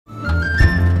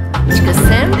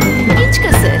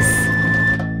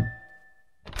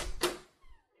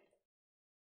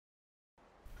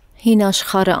Հին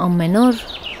աշխարհը ամեն օր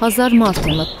հազար մարդ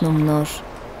է մտնում նոր,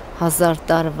 հազար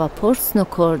տարվա փորձն ու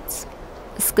կորձ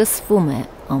սկսվում է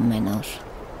ամեն օր։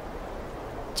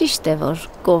 Ճիշտ է, որ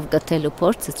գով գտելու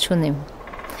փորձը չունիմ,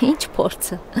 ինչ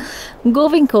փորձը,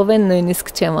 գովին կովեն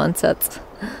նույնիսկ չեմ անցած,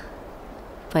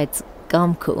 բայց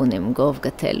կամքը ունիմ գով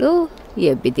գտելու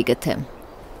և պիտի գտեմ։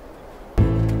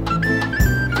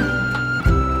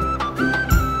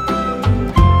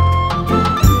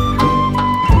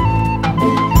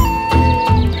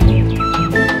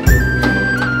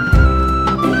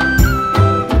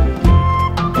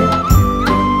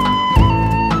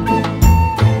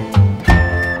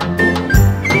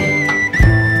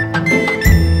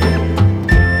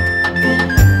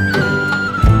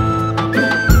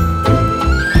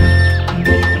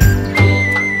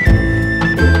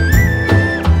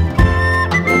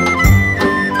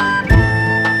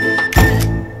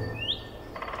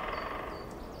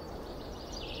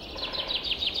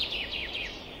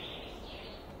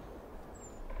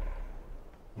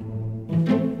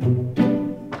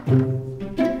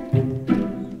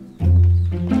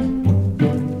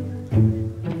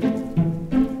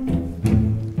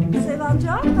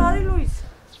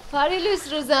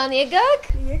 Ռուզան, եկաք։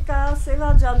 Եկա,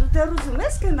 Սևան ջան, դու դեռ ուզում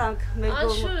ես գնանք մեր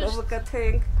գովը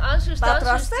կթենք։ Անշուշտ,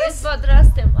 ես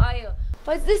պատրաստ եմ, այո։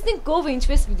 Բայց տեսնենք գովը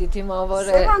ինչպես պիտի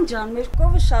դիմավորե։ Սևան ջան, մեր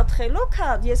գովը շատ խելոք է,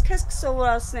 ես քեզ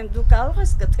կսովորացնեմ, դու կարող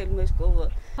ես կթել մեր գովը։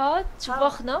 Հա,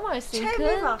 չվախնամ այսինքն։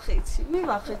 Չէ, մի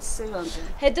վախեցի, Սևան ջան։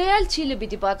 Հետո էլ չիլը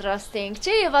պիտի պատրաստենք,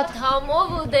 չէ, եւ այդ համով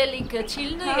ու դելիկը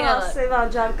չիլն ու եղա։ Հա, Սևան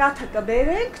ջան, կաթը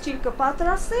կբերենք, չիլ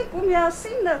կպատրաստենք ու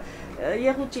միասին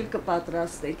եղուճիլ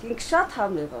կպատրաստենք, ինք շատ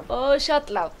համեղ է։ Օ, շատ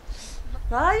լավ։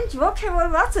 Հա, ինչ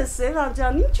ոգևորված ես, Սևան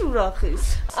ջան, ինչ ուրախ ես։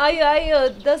 Այո,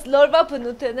 դաս լորվա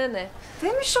բնութենեն է։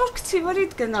 Դե մի շոր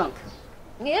կցիվրիդ գնանք։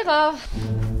 Եղավ։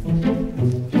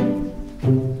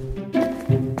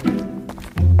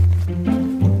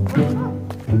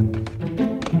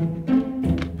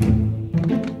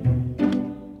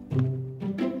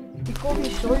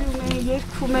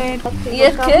 Երկում են։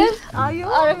 Երկել։ Այո։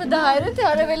 Արևը դա հայրեն, թե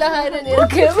արևելա հայրեն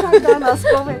երկեմ։ Դան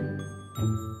ասկով են։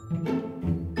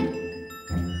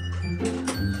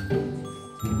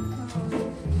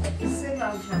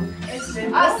 Սևան ջան, ես դեմ։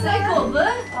 Ասեկովը։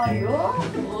 Այո։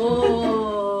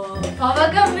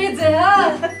 Բավական մեծ է, հա։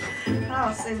 Հա,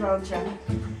 Սևան ջան։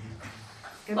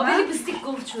 Ավելի բստիկ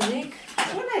կով չունենք։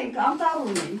 Ունենք, անտառ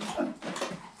ունենք։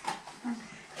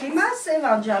 Հիմա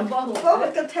Սևան ջան, գովը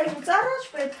կթելուց առաջ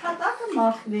պետք է տակը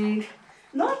մաքրենք,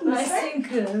 նոր նստենք,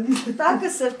 տակը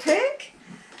սրբենք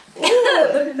ու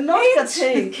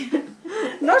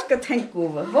նոր կթենք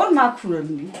գովը, որ մաքուր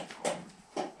լինի։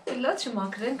 Լա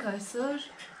չմաքրենք այսօր։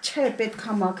 Չէ, պետք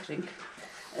է մաքրենք,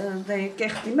 դե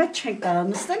կեղտի մեջ չենք կարա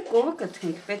նստենք, գովը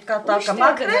կթենք, պետք է տակը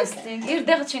մաքրենք։ Իր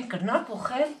դեղը չենք կրնար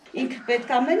փոխել։ Ինքը պետք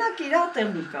է մենակ իր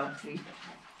ատեղի կապվի։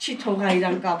 Չի թողա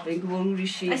իրան կապենք, որ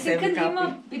ուրիշի տեղը կապենք։ Այսինքն հիմա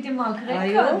պիտի մաքրենք,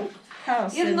 այո, հա,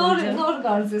 եւ նոր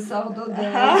գարձես աղդո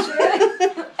դեր, չէ։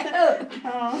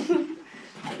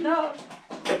 Հա։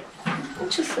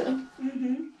 Ինչ ասեմ։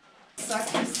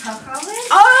 Սակես թախավես։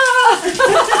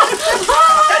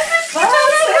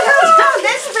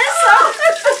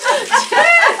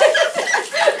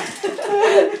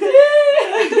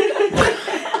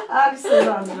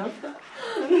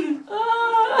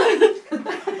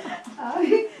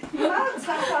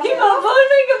 Հիմա որ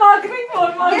մենք մաքրենք,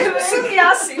 որ մաքրենք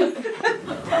միասին։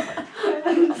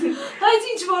 Այդ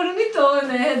ինչ որ ունի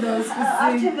տոն է հետո սկսի։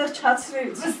 Արդեն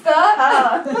վերջացրեց։ Վստահ։ Հա։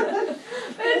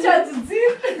 Վերջացրեցի։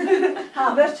 Հա,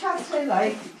 վերջացրել է։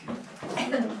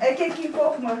 Եկեք իմ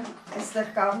կողմը այստեղ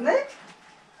կառնեք։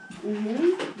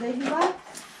 Դե հիմա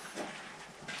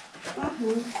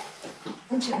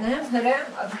Ինչ նեմ, հրեմ,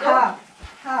 ատկո։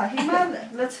 Հա, հիմա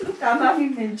լցրու կանավի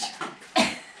մեջ։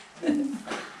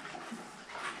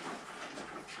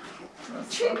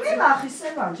 Չի, մի վախի,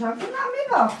 Սևան ջան, գնա մի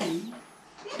վախի։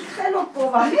 Ինք խելոք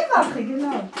կովա, մի վախի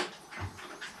գնա։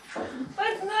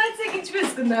 Բայց նայեցեք ինչպես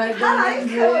կնայի Հա,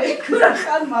 ինք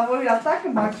ուրախանում է, որ ատակը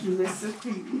մաքրում է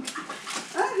սրտի։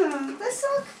 Ահա,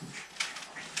 տեսակ։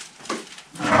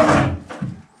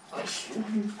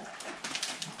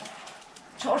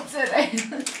 Չորցեր է։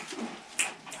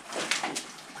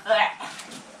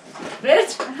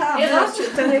 Վերջ, հա, վերջ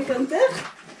տրեք ընտեղ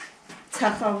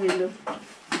ծախավելու։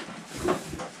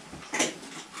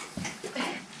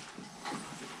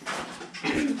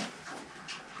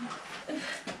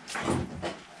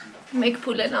 Մեկ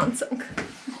փուլ են անցանք։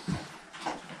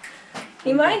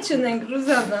 Հիմա ինչ ունենք,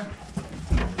 Ռուզանա։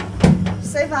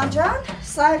 Սևան ջան,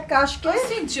 սա է կաշկե։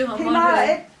 Ինչ համար Հիմա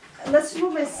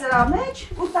լցնում ես սրա մեջ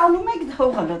ու տանում եք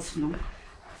հողը լցնում։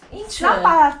 Ինչը։ Նա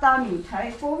պարտամիտ, հայ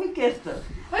կովի կեղտը։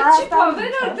 Հայ չի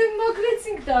պավեր արդեն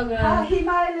մակրեցինք տագը։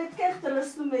 Հիմա էլ այդ կեղտը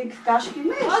լսնում ենք կաշկի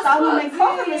մեջ, ստանում ենք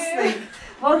հողը լսնենք,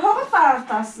 որ հողը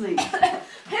պարտասնենք։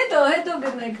 Հետո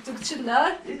գնենք, դուք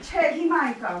չլար։ Չէ, հիմա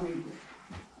ենք ամիլու։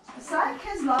 Սա է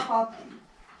կեզ լապապի։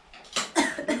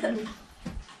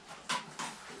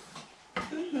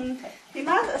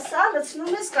 Հիմա սա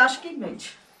լցնում ես կաշկի մեջ։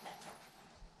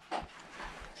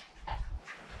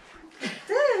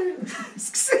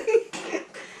 Սկսենք։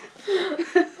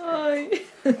 Այ։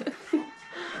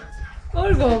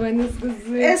 Որ գով են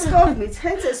սկսում։ Այս կողմից,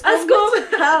 հենց այս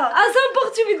կողմից։ Ասա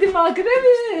բողջի մի դիմակրեմ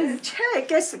ես։ Չէ,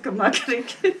 կեսը կմակրեք։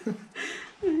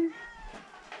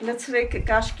 Լցրեք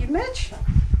կաշկի մեջ։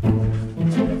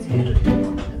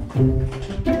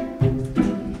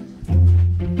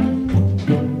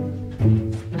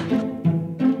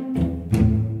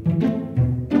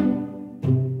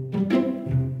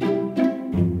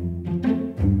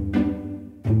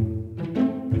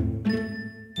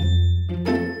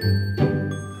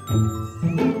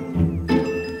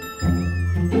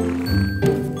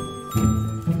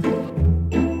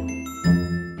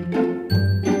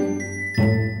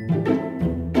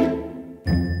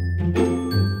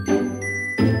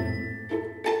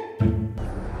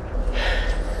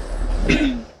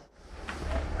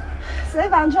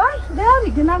 Սեւան ջան, դե արի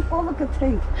գնանք կովը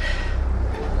կթենք։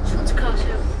 Շունչ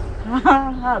քաշեմ։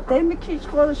 Հա, դե մի քիչ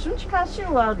խորը շունչ քաշի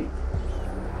ու արի։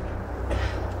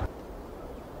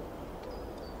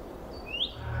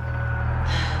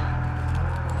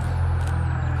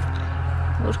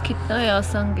 Որ քիտնայ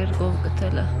ասան գերգով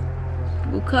գտելը։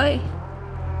 Գուքայ։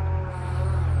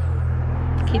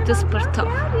 Քիտս պրթավ։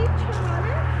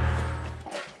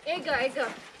 Էգա։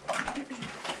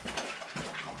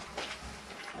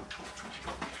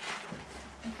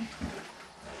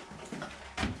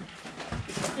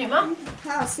 Հիմա։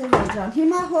 Հա, Սեւան ջան,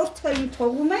 հիմա հորթային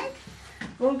թողում ենք,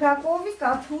 որ գա կովի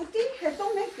կաթուտի, հետո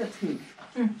մենք կթենք։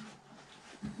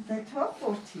 Դե թող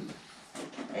հորթի։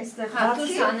 Այստեղ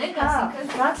դուրս անենք, ասինքն։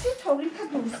 բացի թողինքը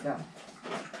դուրս գա։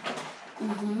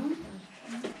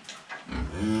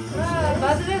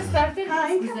 Բادرես ստարտել։ Հա,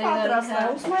 ինքը պատրաստ է,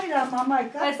 ուսմա իրա մամայ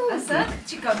կաթուտ։ Ասա,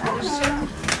 չի կապուրս չէ։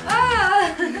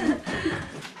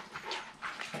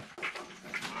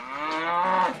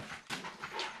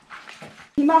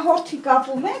 Հիմա հորթի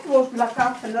կապում ենք, որ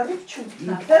կաթը լրիվ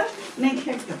չուտինքը, մենք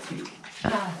հետ կթենք։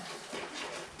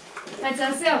 Բայց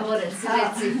ասյա որ է,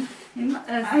 սիրեցի։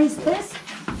 Այսպես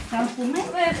կապում ենք։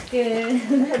 Վեղք է։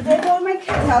 Դե որ մենք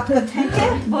հետ հատ կթենք է,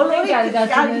 բոլորի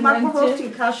հիմա հորթի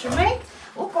քաշում ենք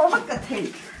ու կովը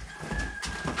կթենք։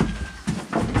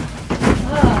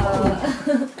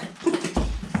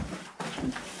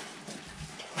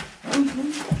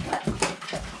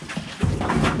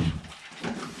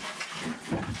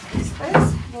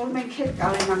 Այսպես, որ մենք հետ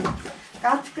կարենանք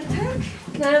կաթ կթենք։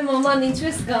 Նայեմ մաման ինչու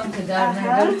ես կամ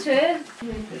կդարնեմ, չէ։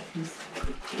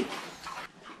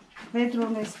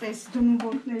 Vedron այսպես դնում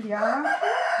ոտների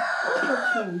արանքը, ու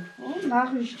կթում, ու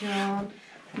նաղիշ ջան,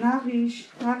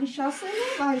 նաղիշ ասել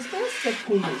եմ, այսպես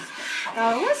ծրկում ես,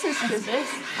 կարող ես այսպես,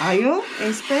 այո,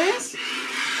 այսպես,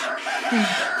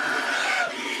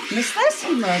 նստես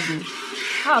հիմա դու,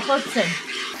 Հա, փորձեմ։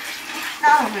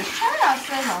 կարող ես չար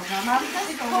ասել ազան, արդես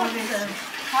կողորես,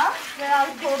 հա, դե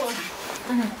արի փորոն,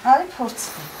 արի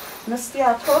փորձվի, նստի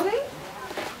աթորի,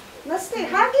 նստի,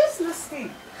 հագես նստի,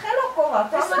 Խելոքովա,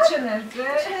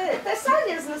 տեսան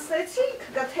ես նստեցինք,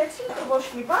 գթեցինք ոչ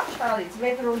մի բան չարից,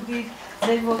 Vedron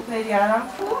ձեր ոտների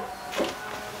արանքում,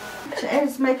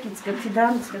 այս մեկից գթի,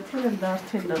 դանից գթել եմ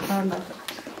դարդել բանախը,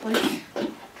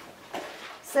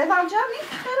 Սեւան ջան, ինք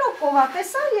խելոքովա,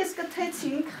 տեսան ես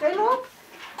գթեցինք, խելոք,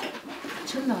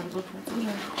 Չլար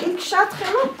ոտներ, ինք շատ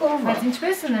խելոքովա, բայց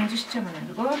ինչպես ունեմ, ճիշտ չեմ ունեմ,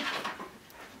 գոր,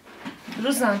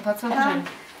 Ռուզան, պացադրեմ,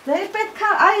 դե պետք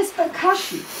է, այս պետք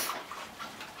քաշի,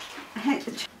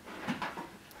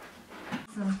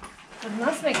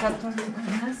 Տնաս մեկ ատոն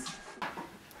տնաս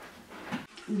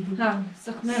Հա,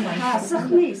 սխմեմ այն Հա,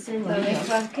 սխմի,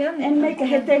 Սեվան Են մեկը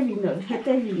հետևինը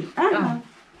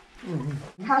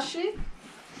Քաշի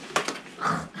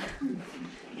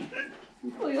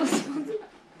Ոյ ոսմոտ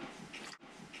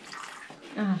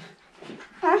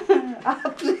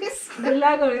Ապրես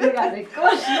Դլագոր իրար է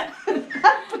կոշ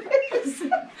Ապրես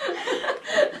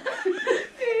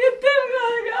Ետեմ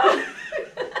գարգա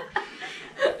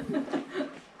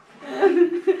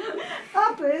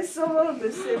Ապրես սովորում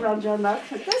ես Սեվան ջանակ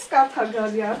Տես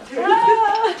կաթագարի արդեն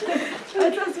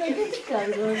Այդ աս մեկը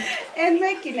չկարգոր Են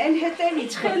մեկին, են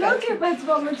հետևից Խելոք է բայց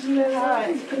բամը չներ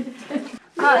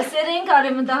Հա, սերենք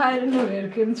արեմ դա հայրենով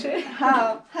երկեմ, չէ? Հա,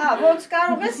 ոնց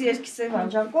կարող ես երկի Սեվան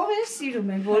ջան, կողեր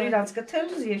սիրում են, որ իրանց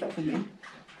կթելուզ երկում են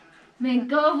Մենք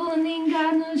գովունին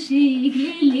գանուշիկ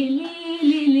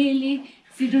լի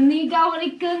Սիրունի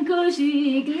գավրիկ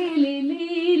կնկոշիկ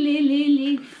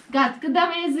լի Գատ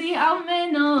կդամեզի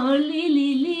ամեն օր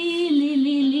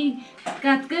լի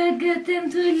Գատ կգտեմ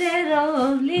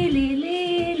թույլերով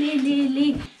լի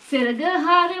Սերը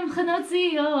գհարեմ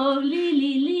խնոցիով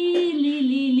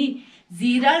լի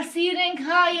Զիրար սիրենք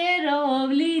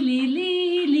հայերով լի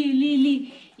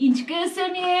Ինչ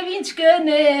կըսեմ և ինչ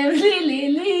կնեմ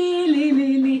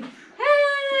լի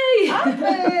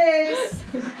Ապրես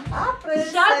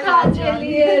Շատ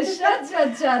հաճելի է, շատ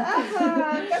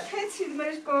Կթեցիր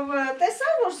մեր կովը, տեսա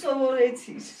որ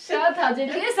սովորեցիր Շատ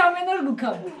հաճելի ես ամեն օր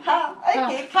գուքաբու Հա,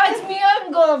 եկեք Բայց միայն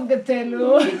գով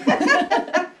գտելու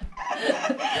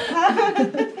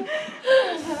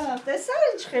Տեսա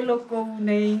ինչ խելոք կով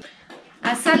ունեին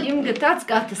Ասալ իմ գտած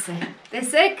գատս է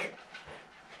Տեսեք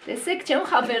չեմ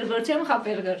խապերգոր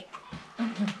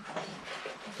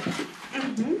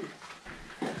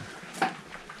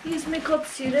Ես մեկ հոտ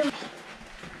սիրեմ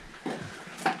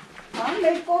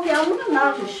Մեր կովի անունը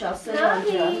Նավիշ է, Սեւան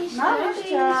ջան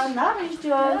Նավիշ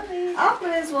ջան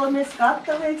Ապրես որ մեզ կատ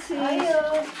տվեցի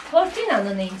Հորտին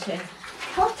անունը ինչ է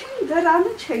Հորտին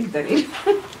դրանը չեք դրել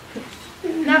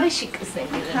Նավիշի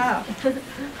կըսենք իրեն Հա,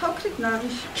 փոքրիկ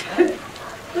նավիշ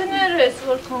Բներու ես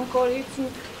որ կոնկորիցին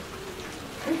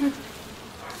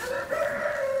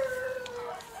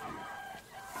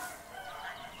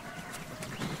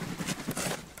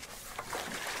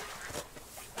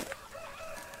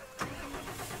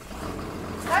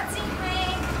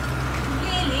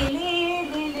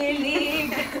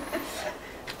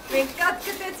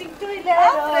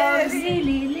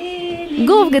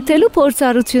Գով գտելու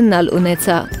փորձառությունն ալ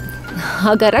ունեցա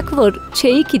Հագարակ որ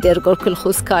չէի գիտեր որ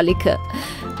գլխուս կալիքը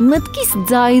Մտքիս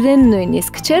ձայրեն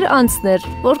նույնիսկ չէր անցներ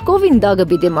որ կովին դագը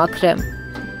պիտի մաքրեմ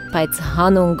Բայց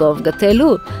հանուն գով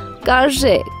գտելու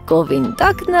կարժե կովին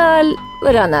տակնալ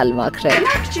վրանալ մաքրել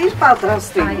Գնանք ջիր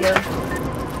պատրաստենք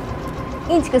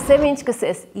Ինչ կըսեմ, ինչ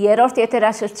կըսես, երրորդ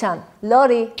եթերաշրջան,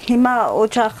 Լոռի Հիմա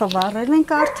օջախը վառել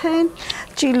ենք արդեն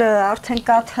Ճիլը արդեն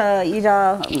կաթը իր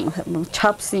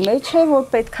չափսի մեջ է, որ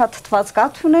պետքա թթված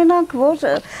կաթ ունենանք, որ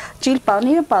ճիլ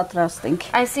պանիրը պատրաստենք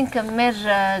Այսինքն մեր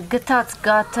գտած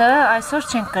գաթը այսօր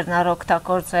չենք կրնար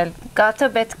օգտագործել Գաթը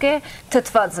պետք է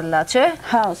թթված լա, չէ?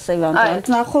 Հա, Սեւան ջան,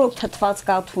 նախորդ թթված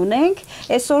կաթ ունենք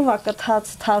Այսօրվա կթած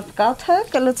թարմ կաթը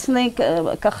կլցնենք,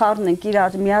 կխառնենք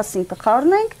իրար միասին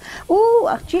կխառնենք ու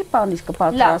ճիլ պանիր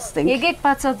կպատրաստենք Եկեք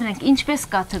բացատրենք, ինչպես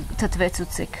կաթը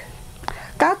թթվեցուցիկ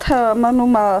Կաթը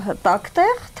մնում է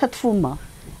տակտեղ, թթվում է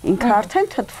Ինքը արդեն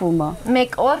թթվում է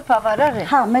Մեկ օր բավարար է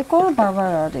Հա, մեկ օր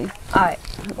բավարար է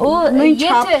Նույն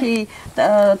չափի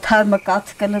թարմը կաթ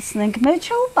կլցնենք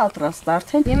մեջը ու պատրաստ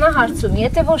արդեն Հիմա հարցում,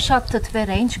 եթե որ շատ թթվեր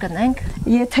է, ինչ կնենք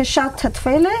Եթե շատ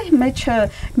թթվել է, մեջը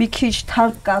մի քիչ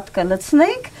թարմ կաթ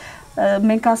կլցնենք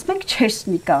Մենք ասում ենք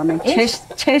չեշտնի կանենք,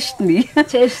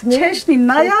 չեշտնի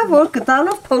նայա, որ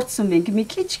գտալով փորձում ենք մի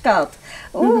քիչ կաթ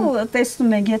ու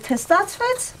տեսնում ենք, եթե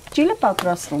ստացվեց, ճիլը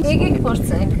պատրաստվում Եկեք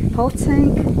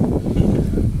Փորձենք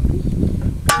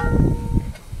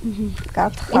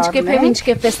Կաթ խառնենք Ինչ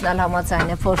կեպեսն ալ համաձայն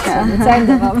է փորձում, ձայն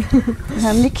դղամ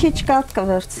Մի քիչ կաթ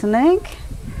կվերցնենք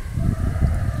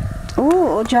ու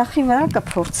օջախի վրա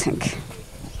կփորձենք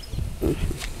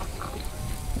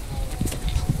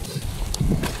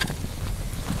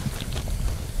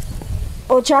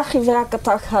Օջախի վրա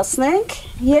կտակ հասնենք,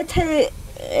 եթե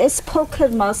այս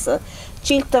փոքր մասը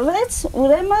ճիլ տվեց,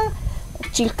 ուրեմն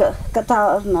ճիլ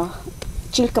կտառնա,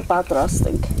 ճիլ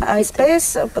կպատրաստենք։ Այսպես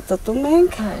պտտում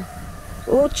ենք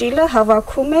ու ճիլը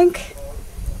հավաքում ենք,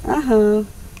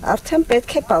 արդեն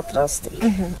պետք է պատրաստենք։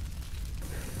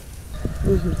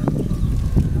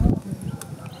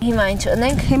 Հիմա ինչ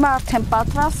ունենք։ Հիմա արդեն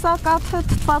պատրաստ է կաթը,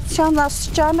 թթվածության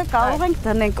աստիճանը կարող ենք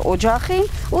դնենք օջախին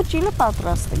ու ճիլը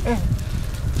պատրաստենք։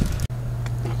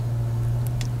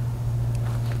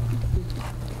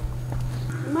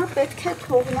 Հիմա պետք է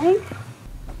թողնենք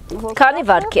Քանի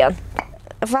վայրկյան։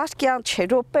 Վայրկյան չէ,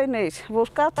 րոպեներ, որ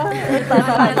կաթը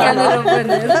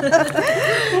րոպեներ։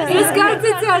 Ես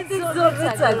կարծեցի արդեն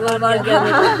զորից ակ որ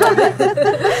վայրկյանը։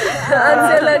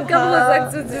 Անցել են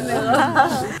կամոզակցությունները։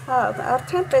 Հա,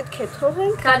 արդեն պետք է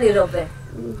թողենք Քանի րոպե։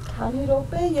 Քանի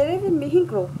րոպե, երևի մի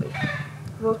 5 րոպե,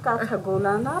 որ կաթը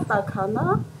գոլանա, տաքանա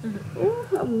ու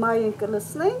մայեն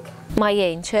կլցնենք։ Մայե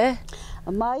ինչ է։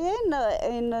 Մայեն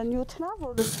այն նյութն է,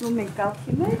 որ լցնում ենք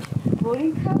կաթի մեջ, որ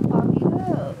ինքը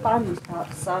պանիր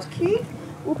սարքի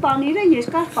ու պանիրը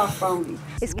երկար պահպանվի։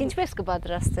 Իսկ ինչպես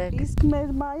կպատրաստեք։ Իսկ մեր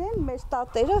մայեն, մեր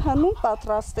տատերը հնում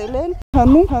պատրաստել են,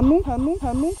 հնում։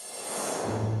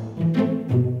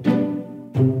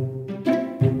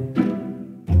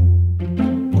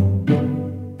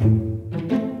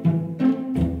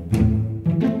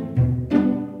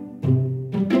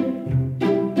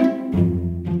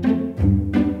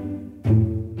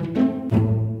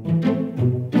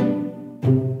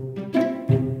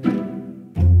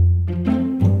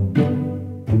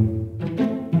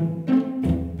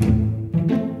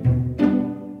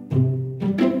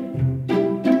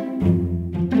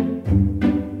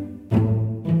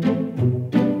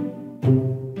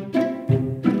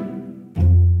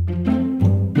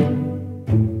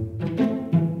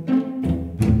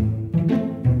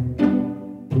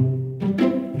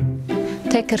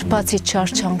 կրպացի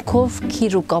չարչանքով,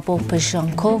 քիր ու կապով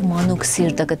բժանքով մանուկ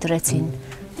սիրտը գտրեցին,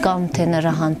 կամ թե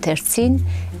նրա հանթերցին,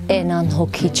 էնան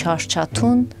հոգի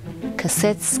չարչաթուն,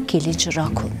 կ'ըսեց գիլի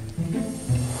ջրակուն։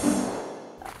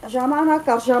 Ժամանակ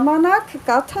առ ժամանակ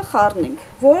կաթը խառնենք,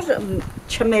 որ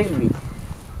չմերվի։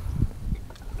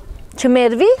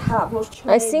 Չմերվի։ Հա, որ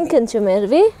չմերվի։ Այսինքն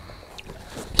չմերվի։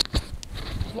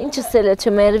 Ինչ ասել է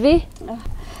չմերվի։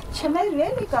 Չմերվի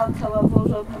էլի կաթը, որ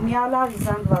միալարի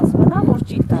զանգված մնա, որ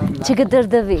չի դառնա։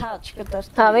 Չգդրդվի։ Հա,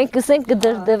 չգդրդվի։ Հա, մենք կսենք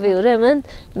գդրդվի, ուրեմն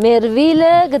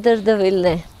մերվիլը գդրդվիլն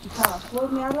է։ Հա, որ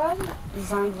միալարի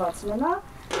զանգված մնա,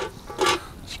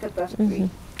 չգդրդվի։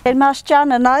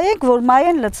 Երմաշճանը նայեք, որ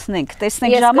մայեն լցնենք,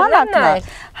 տեսնենք ժամանակն է։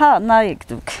 Հա, նայեք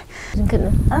դուք։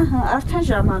 Ահա, արդեն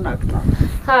ժամանակն է։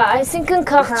 Հա, այսինքն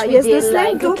քաղց պիտի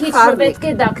լայք, քիչ պետք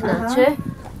է դակնա, չէ։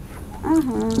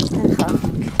 Ահա, արդեն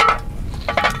խառնենք։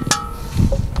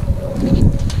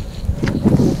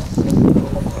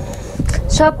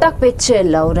 Շատ տակ պետք չէ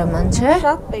լա ուրեմն, չէ։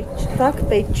 Շատ տակ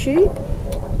պետք չի։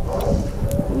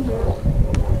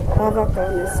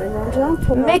 Հավական է Սեւան ջան,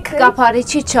 թողարկել։ Մեկ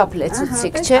կափարիչի չափ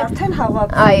լեցուցիկ, չէ։ Արդեն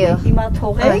հավաքվում է։ Այո։ Հիմա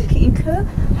թողենք ինքը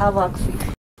հավաքվի։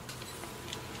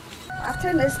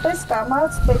 Արդեն այսպես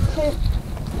կամած պետք է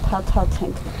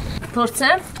փաթաթենք։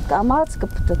 Փորձեմ։ Կամած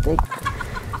կփտտենք։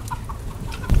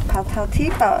 Փաթաթի,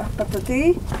 պտտի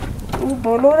ու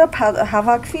բոլորը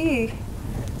հավաքվի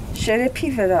շերեփի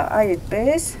վրա,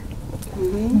 այդպես։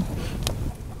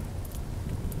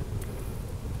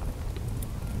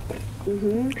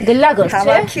 Գլագոր, չէ։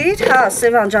 Հավաքիր, հա,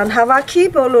 Սեւան ջան, հավաքի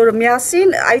բոլորը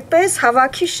միասին, այդպես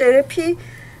հավաքի շերեփի,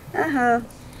 ահա,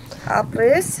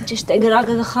 ապրես։ Ճիշտ է,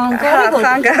 գրակը խանգարի, որ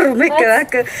խանգարում է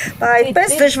գրակը, այդպես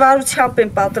դժվարությամբ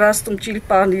են պատրաստում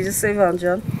ճիլպանիրը, Սեւան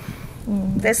ջան։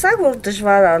 Տեսակ որ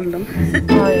դժվար ալնում։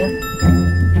 Այո։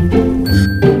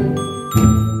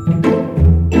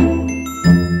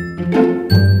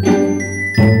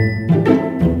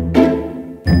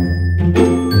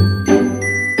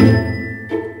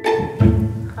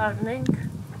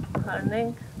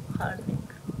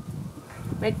 Խառնենք։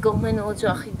 Մեկ կողմեն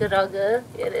օջախի դրագը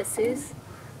երեսիս,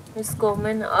 մյուս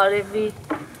կողմեն արևի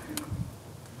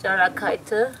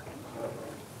ճարակայթը,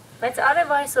 բայց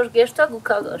արևը այսօր գերտակ ու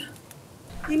քագոր։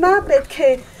 Հիմա պետք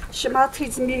է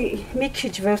շմաթից մի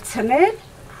քիչ վերցնել,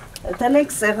 դնենք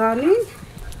սեղանին։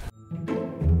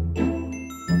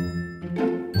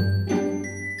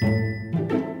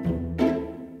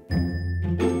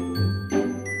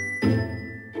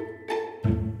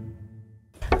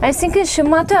 Այսինքն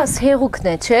շմատը աս հեղուկն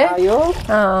է, չէ։ Այո։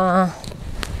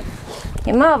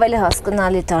 Հիմա ավելի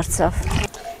հասկանալի դարձավ։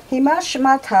 Հիմա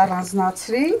շմաթը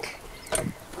առանձնացրինք,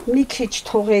 մի քիչ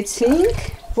թողեցինք,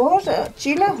 որ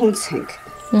ճիլը հունցենք։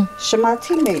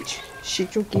 Շմաթի մեջ,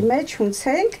 շիճուկի մեջ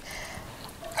հունցենք,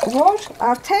 որ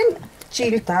արդեն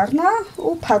ճիլ դառնա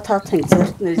ու փաթաթենք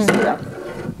ձեռքներիս վրա։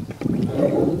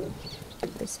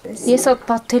 Ես այդ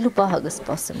փաթթելու պահը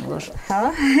կսպասեմ, որ։ Հա,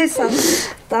 հեսա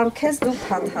տամ քեզ դու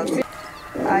փաթաթի։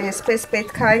 Այսպես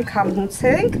պետք է այնքան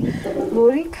հունցենք,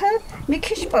 որ ինքը մի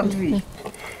քիչ պնդվի։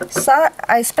 Սա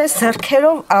այսպես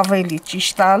ձեռքերով ավելի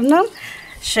ճիշտ ալնեմ,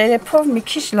 շերեփով մի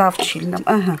քիչ լավ չի լինում,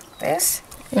 ահա, տես։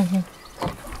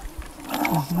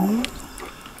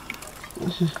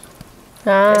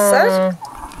 Տեսար։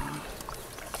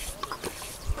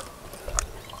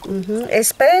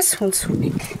 Այսպես հունցում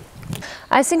ենք։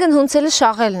 Այսինքն հունցելը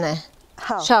շաղելն է։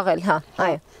 Շաղել, հա,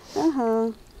 այո։ Ահա։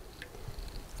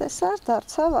 Տեսար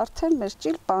դարձավ արդեն մեր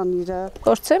ճիլպանիրը։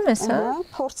 Փորձեմ ես, հա։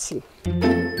 Փորձի։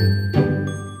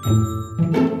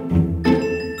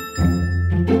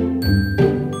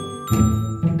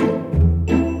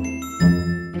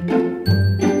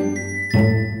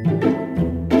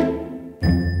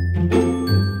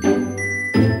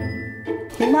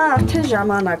 Արդեն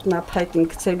ժամանակն է փայտին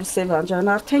գցելու Սեւան ջան,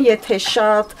 արդեն եթե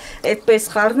շատ այդպես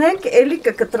խառնենք, էլի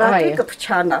կկտրատի,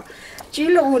 կփչանա։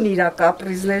 Ճիլը ունի իր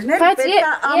կապրիզներն են, պետք է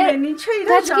ամեն ինչը իր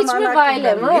ժամանակին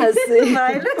վայլեմ, ասի։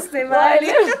 Վայլես, թե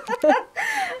վայլեմ։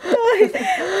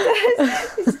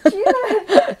 Ճիլը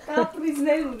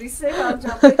կապրիզներ ունի Սեւան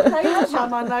ջան, պետք է իր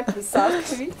ժամանակին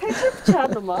սարքվի, թե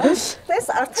չփչանում է։ Տես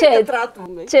արդեն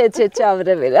կտրատում է։ Չէ,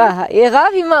 չավրևեր, ահա,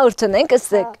 եղավ, հիմա ուր տնենք,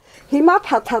 ըսեք։ Հիմա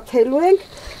փաթաթելու ենք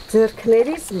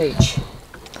ձեռքներից մեջ։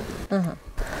 Ահա։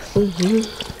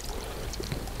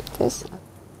 Տես։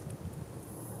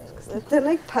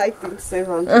 Դնենք փայտին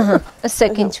Սեւան։ Ահա,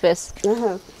 ըսեք ինչպես։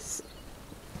 Ահա։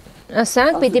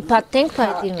 Ասանք պիտի փաթենք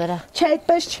փայտին վրա։ Չէ,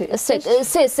 այդպես չէ։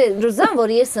 Ըսեք, ռուզան որ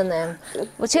ես ընեմ։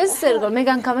 Ոչ ես սերգոլ, մեկ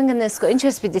անգամ են գնեսկո,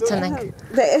 ինչպես պիտի տնենք։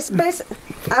 Դե այսպես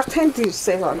արդեն դիր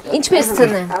Սեւան։ Ինչպես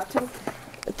տնեմ։ Արդեն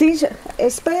դիր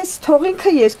էսպես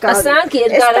թողինքը երկար։ Ասանք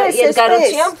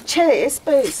երկարությամբ։ Չէ,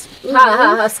 էսպես։ Հա,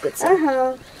 հասկացա։ Ահա։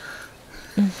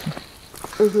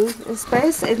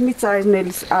 Էսպես, այդ մի ծայրն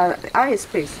էլ,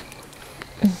 այսպես։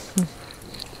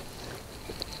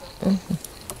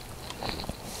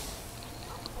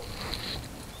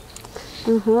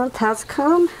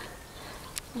 Թացքամ,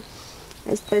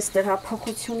 այսպես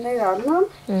տեղափոխություններ առնամ։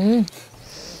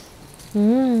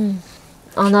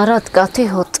 Անարատ կաթի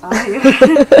հոտ։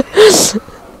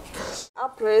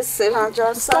 Ապրես Սեւան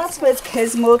ջան, ստացվեց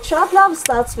քեզ մոտ, շատ լավ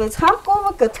ստացվեց, համ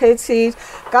կովը կթեցիր,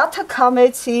 կաթը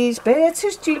քամեցիր,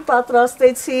 բերեցիր ջիլ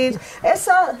պատրաստեցիր,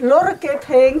 էսա լոռը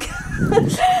կեփենք։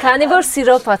 Քանի որ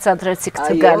սիրով բացատրեցիք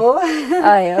ցգալ։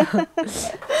 Այո։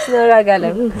 Շնորհակալ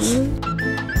եմ։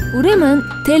 Ուրեմն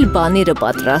թել բաները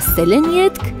պատրաստել են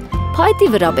ետք, փայտի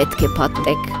վրա պետք է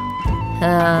փաթթեք։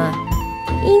 Հա,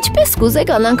 ինչպես կուզեք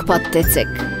անանք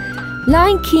փաթթեցեք։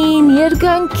 Լայնքին,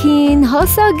 երգանքին,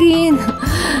 հասագին,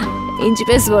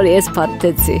 ինչպես որ ես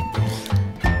փաթթեցի։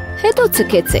 Հետո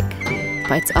ցկեցեք,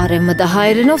 բայց արևը դա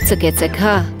հայերենով ցկեցեք,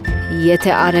 հա։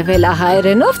 Եթե արևելա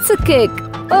հայերենով ցկեք,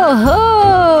 օհո։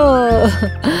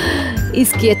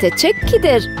 Իսկ եթե չեք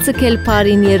գիտեր ցկել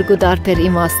բարին երկու դարբեր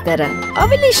իմաստները,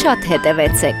 ավելի շատ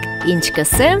հետևեցեք։ Ինչ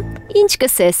կսեմ, ինչ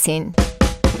կսեսին։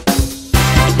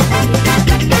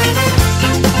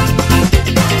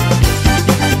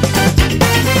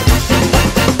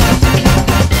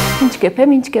 Ինչ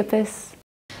կեփեմ, ինչ կեփես։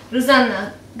 Ռուզաննա,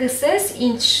 գսես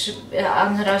ինչ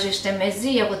անհրաժեշտ է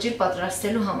մեզի եղուջիլ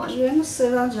պատրաստելու համար։ Ուրեմն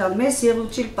Սեւան ջան, մեզ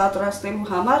եղուջիլ պատրաստելու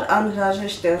համար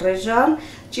անհրաժեշտ է ռեժան,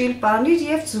 ջիլ պանիր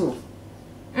եւ ձու։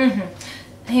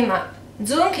 Հիմա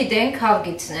ձուն գիտենք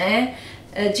հավգիցն է,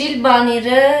 ջիլ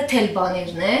բանիրը թել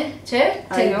բանիրն է, չէ՞։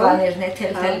 Թել բանիրն է,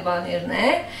 թել բանիրն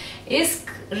է։ Իսկ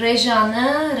ռեժանը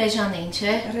ինչ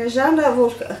է։ Ռեժանը,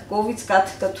 որ կովից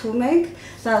կաթ կթում ենք,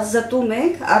 դա զտում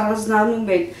ենք,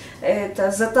 առանձնանում ենք, այդ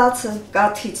զտած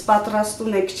կաթից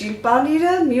պատրաստում ենք ջիլ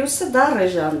պանիրը, մյուսը դա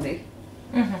ռեժանն է։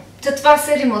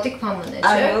 Թթվասերի մոտիկ բան է, չէ՞։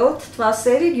 Այո,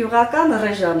 թթվասերի գյուղական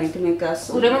ռեժան ենք մենք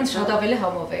ասում։ Ուրեմն շատ ավելի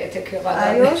համով է, եթե գյուղական։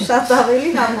 Այո, շատ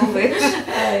ավելի համով է։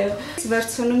 Այո։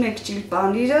 Վերցնում ենք ջիլ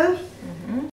պանիրը,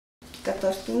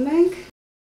 կտրտում ենք։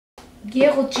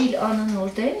 Եղուջիլ անուն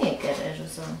որտեղն եկել է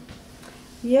Ռուզան։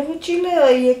 Եղուջիլը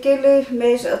եկել է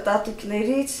մեր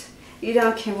տատիկներից,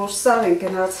 իրանք են որ սար են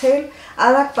գնացել,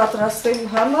 արագ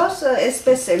պատրաստելու համար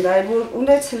այսպես են, որ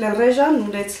ունեցել են ռեժան,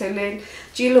 ունեցել են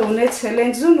ջիլը, ունեցել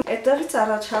են ձուն, այդտեղից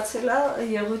առաջացել է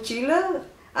եղուջիլը,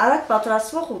 արագ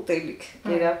պատրաստվող ուտելիք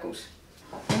երակուր։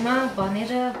 Հիմա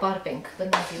բաները բարբենք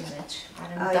բնագի մեջ,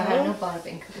 արեմտահայնու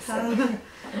բարբենք։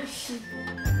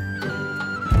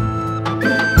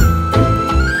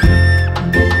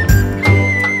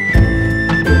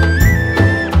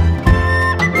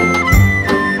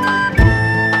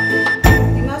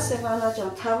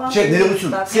 Չէ,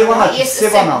 ներողություն, Սևանա,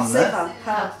 Սևանամն է։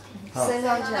 Հա,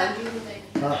 Սևան ջան։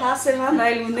 Հա, Սևան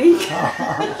այլ ունենք։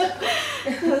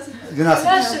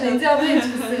 Գնացինք։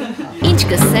 Ինչ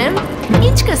կսեմ,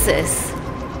 ինչ կսես։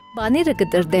 Բաները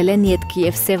կտրդել են ետք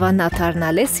եւ Սևան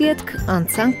աթարնալես ետք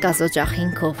անցանք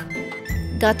կազոջախինքով։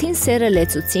 Գաթին սերը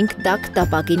լեցուցինք տակ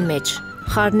տապակին մեջ,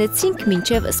 խառնեցինք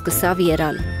մինչև սկսավ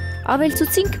երալ։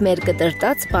 Ավելցուցինք մեր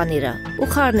կտրտած բանիրը ու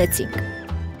խառնեցինք։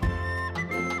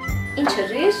 Ինչ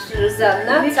ռիշ,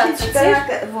 Ռուզաննա,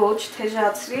 ցածրացրի։ Ոչ,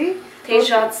 թեժացրի։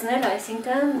 Թեժացնել,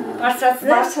 այսինքն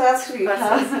բարձրացնել։ Բարձրացրի,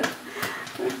 հա։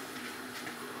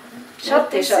 Շատ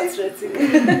թեժացրեցի։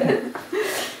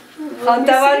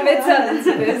 Խանդավար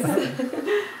մեծանց ես։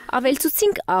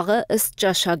 Ավելցուցինք աղը ըստ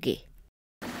ճաշակի։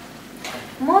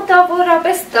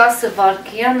 Մոտավորապես 10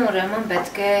 վայրկյան ուրեմն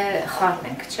պետք է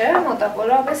խառնենք, չէ՞։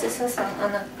 Մոտավորապես ես ասեմ,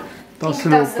 Անա։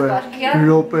 10 րոպե։ 10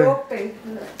 րոպե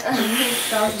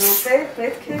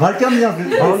պետք է։ Վարկյան իրանք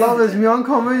Լավ ես մի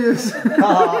անգամ է ես։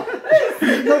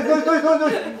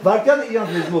 Վարկյանը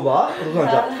իրանք լեզվով, հա, Ռուզան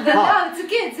ջան։ Լավ,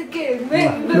 ցկե,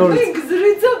 մենք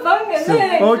զրույցը բան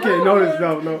գնանք։ Okay, նորից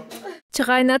լավ, լավ։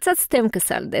 Չղայնացած թեմ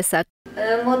կսալ տեսակ։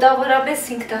 Մոտավորապես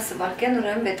 5-10 վայրկյան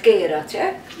ուրեմն պետք է երա, չէ՞։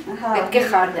 Պետք է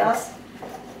խառնենք։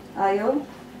 Այո,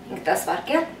 5-10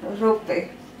 վայրկյան րոպե։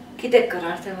 Գիտեք կար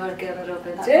արդեն վայրկյան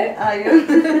րոպե, չէ՞։ Այո։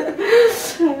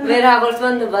 Մեր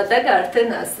հաղորդման նպատակը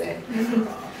արդեն ասե։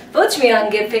 Ոչ մի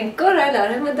անգեփենք կոր, այլ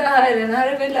արևմտահայերեն,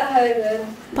 արևելահայերեն։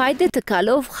 Փայտե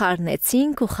տկալով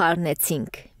խառնեցինք ու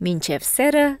խառնեցինք, մինչև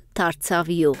սերը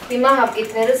դարձավ յուղ։ Հիմա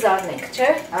հապկիկները զարնենք,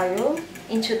 չէ՞։ Այո։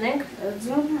 Ինչ ունենք։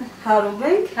 Ձուն հարում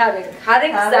ենք։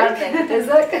 Հարենք զարնենք,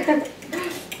 տեսակ։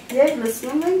 Եվ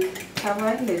լցնում ենք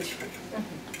թավայի մեջ։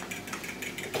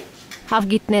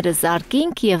 Հավգիտները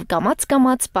զարկինք և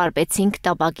կամաց-կամաց պարպեցինք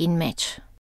տապակին մեջ։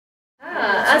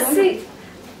 Ասի,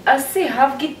 ասի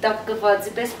հավգիտ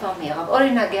տապկվածի պես բամ եղավ։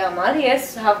 Օրինակի համար ես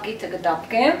հավգիտը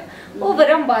կտապկեմ ու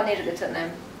վրան բաներ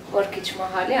գտնեմ, որ քիչ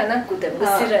մահալի անան կուտեմ,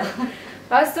 գսիրեմ։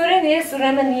 Աստորեն ես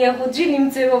ուրեմն եղուջիլ իմ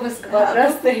ձևովս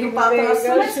կպատրաստեի։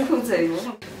 Պատրաստում ես քո ձևով։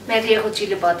 Մեր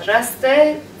եղուջիլը պատրաստ է,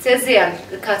 ձեզիան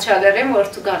կքաչալերեմ,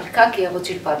 որ դուք կաք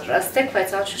եղուջիլ պատրաստեք,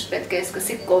 բայց անշուշտ պետք է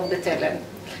սկսի կով գտել եմ։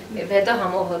 Եվ հետո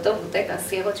համով հոտով ուտեք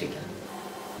աս եղուջիլը։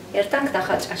 Երտանք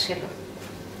նախաճաշելու։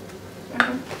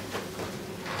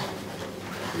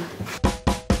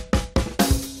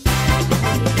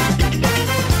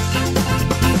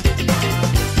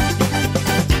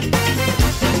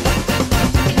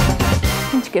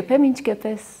 Կեփեմ, ինչ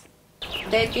կեփես։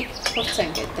 Դե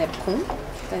փորձենք այդ դեպքում,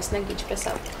 տեսնենք ինչպես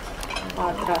է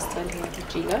պատրաստվել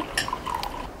եղուջիլը։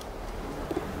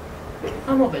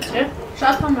 Համով է, չէ՞։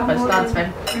 Շատ համով է ստացվել։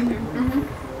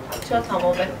 Շատ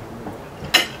համով է։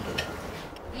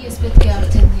 Ես պետք է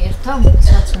արդեն երթամ,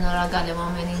 շատ շնորհակալ եմ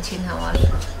ամեն ինչին համար։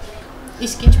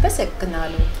 Իսկ ինչպես եք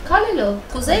գնալու։ Քալելով։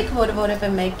 Կուզեիք, որ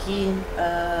որևէ մեկին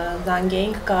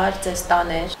զանգեինք գար ձեզ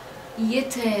տաներ։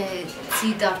 Եթե ցի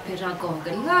դարբերակով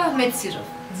գնա, մեծ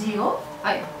սիրով։ Ձիով։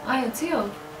 Այո, ձիով։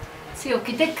 Ձիով,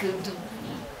 գիտեք,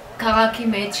 քաղաքի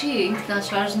մեջի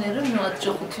ինքնաշարժներն ու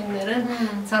աջողություններն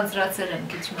ցանցրացել են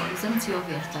քիչ մը, ուզեմ ձիով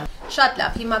երթալ։ Շատ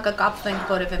լավ, հիմա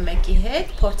կկապվենք որևէ մեկի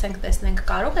հետ, փորձենք տեսնենք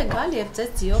կարող է գալ եւ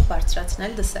ձեզ ձիով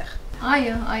բարձրացնել դսեղ։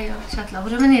 Այո, շատ լավ։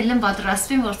 Ուրեմն ելեմ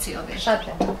պատրաստվեմ, որ ձիով երթամ։ Շատ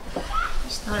լավ։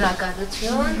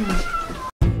 Շնորհակալություն։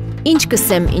 Ինչ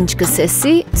կսեմ, ինչ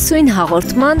կսեսի սույն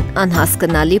հաղորդման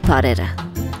անհասկնալի բառերը։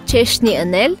 Չեշնի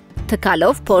ընել,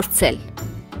 թքալով փորձել։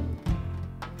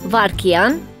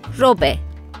 Վարքյան, ռոբե։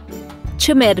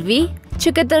 Չմերվի,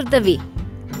 չկտրտվի։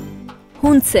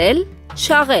 Հունցել,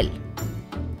 շաղել։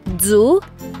 Ձու,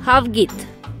 հավգիտ։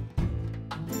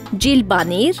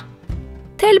 Ջիլբանիր,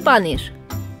 թելբանիր։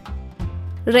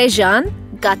 Ռեժան,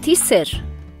 գաթի սեր։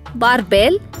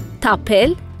 Բարբել,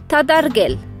 թափել,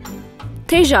 թադարգել։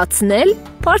 Թեժացնել,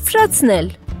 բարձրացնել,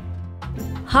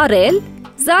 հարել,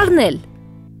 զարնել,